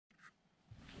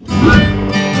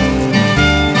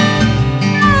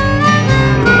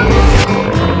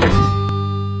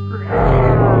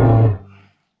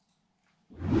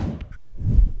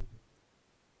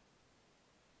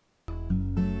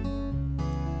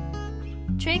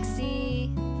Trixie!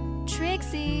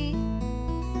 Trixie!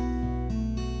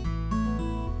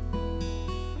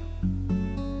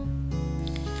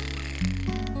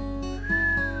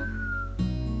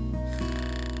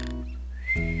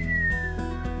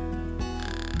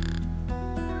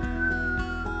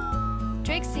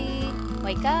 Trixie,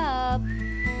 wake up.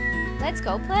 Let's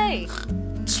go play.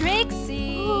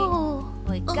 Trixie,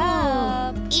 wake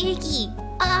up. Iggy,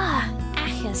 I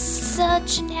had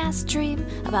such a nice dream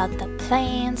about the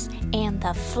plants and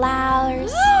the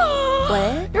flowers.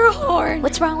 What? Your horn.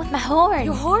 What's wrong with my horn?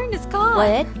 Your horn is gone.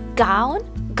 What? Gone?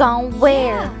 Gone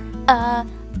where?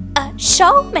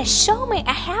 Show me.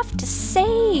 I have to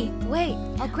see. Wait,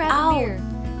 I'll grab a mirror.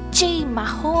 Gee, my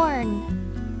horn.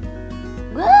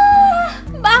 Ah,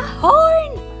 my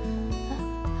horn!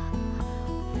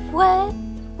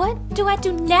 What do I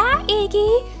do now,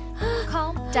 Iggy?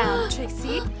 Calm down,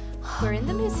 Trixie. We're in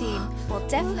the museum. We'll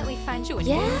definitely find you a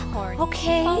new horn.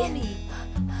 Okay. Follow me.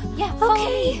 Yeah, follow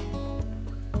me.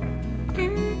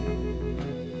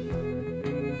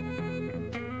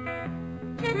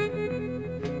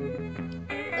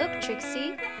 Look,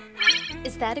 Trixie.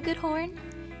 Is that a good horn?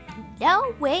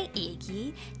 No way,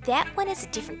 Iggy. That one is a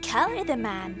different color than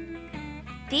mine.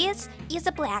 This is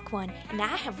a black one, and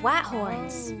I have white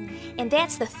horns. And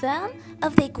that's the thumb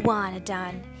of the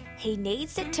Iguanodon. He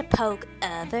needs it to poke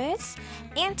others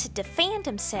and to defend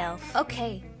himself.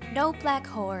 Okay, no black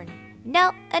horn.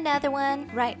 No, another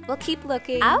one. Right, we'll keep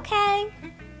looking. Okay.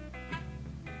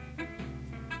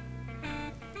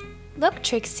 Look,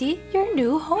 Trixie, your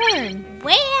new horn.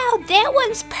 Wow, that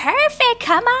one's perfect.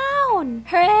 Come on.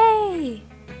 Hooray!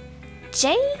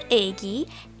 Gee, Iggy,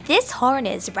 this horn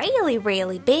is really,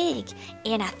 really big,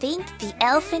 and I think the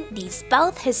elephant needs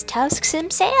both his tusks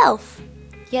himself.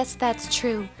 Yes, that's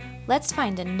true. Let's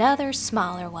find another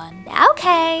smaller one.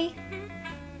 Okay.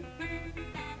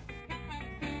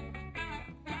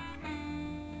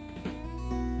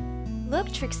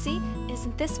 Look, Trixie,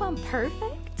 isn't this one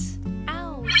perfect?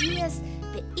 Oh, yes,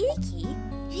 but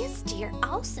Iggy, his deer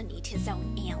also need his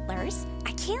own antlers.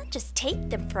 I can't just take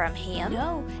them from him.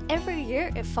 No, every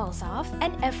year it falls off,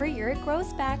 and every year it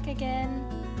grows back again.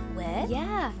 What?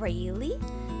 Yeah. Really?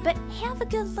 But have a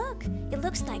good look. It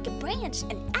looks like a branch,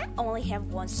 and I only have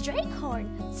one straight horn,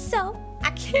 so I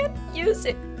can't use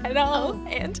it at all.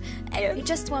 And you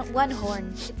just want one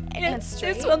horn and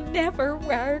straight. This will never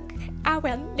work. I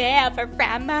will never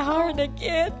find my horn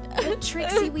again. But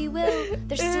Trixie, we will.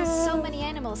 There's still so many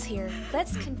animals here.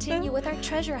 Let's continue with our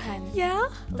treasure hunt. Yeah?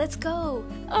 Let's go.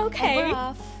 Okay. And we're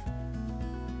off.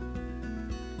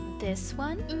 This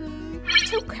one?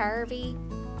 Too curvy.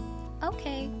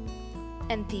 Okay.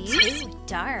 And these? Too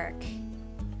dark.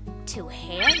 Too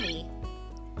hairy.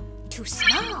 Too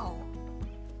small.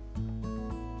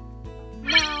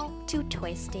 No, too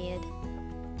twisted.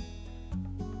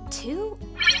 Too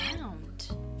round.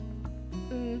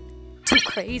 Too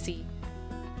crazy.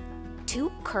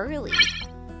 Too curly.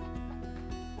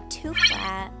 Too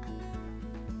flat.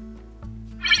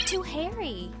 Too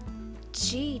hairy.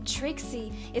 Gee,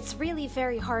 Trixie, it's really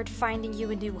very hard finding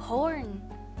you a new horn.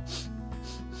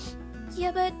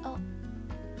 Yeah, but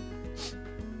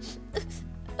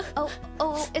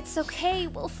Oh, it's okay.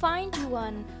 We'll find you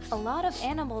one. A lot of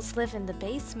animals live in the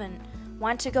basement.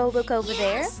 Want to go look over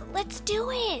there? Yes, let's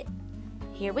do it.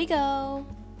 Here we go.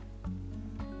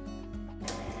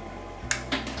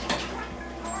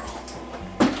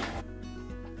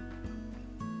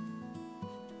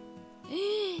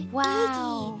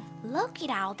 Wow. Iggy, look at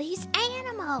all these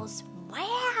animals.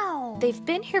 Wow. They've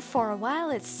been here for a while,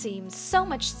 it seems. So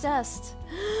much dust.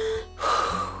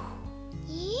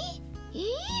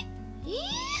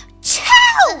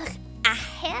 Choke! I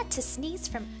had to sneeze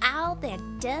from all that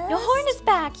dust. Your horn is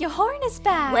back. Your horn is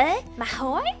back. What? My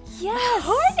horn? Yes. My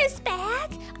horn is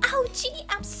back? Oh, gee,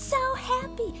 I'm so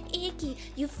happy. Iggy,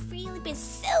 you've really been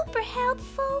super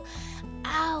helpful.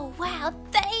 Oh, wow,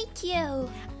 thank you.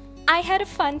 I had a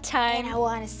fun time. And I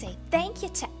want to say thank you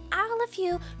to all of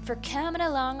you for coming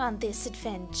along on this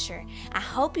adventure. I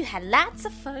hope you had lots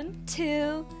of fun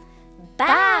too.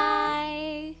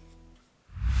 Bye.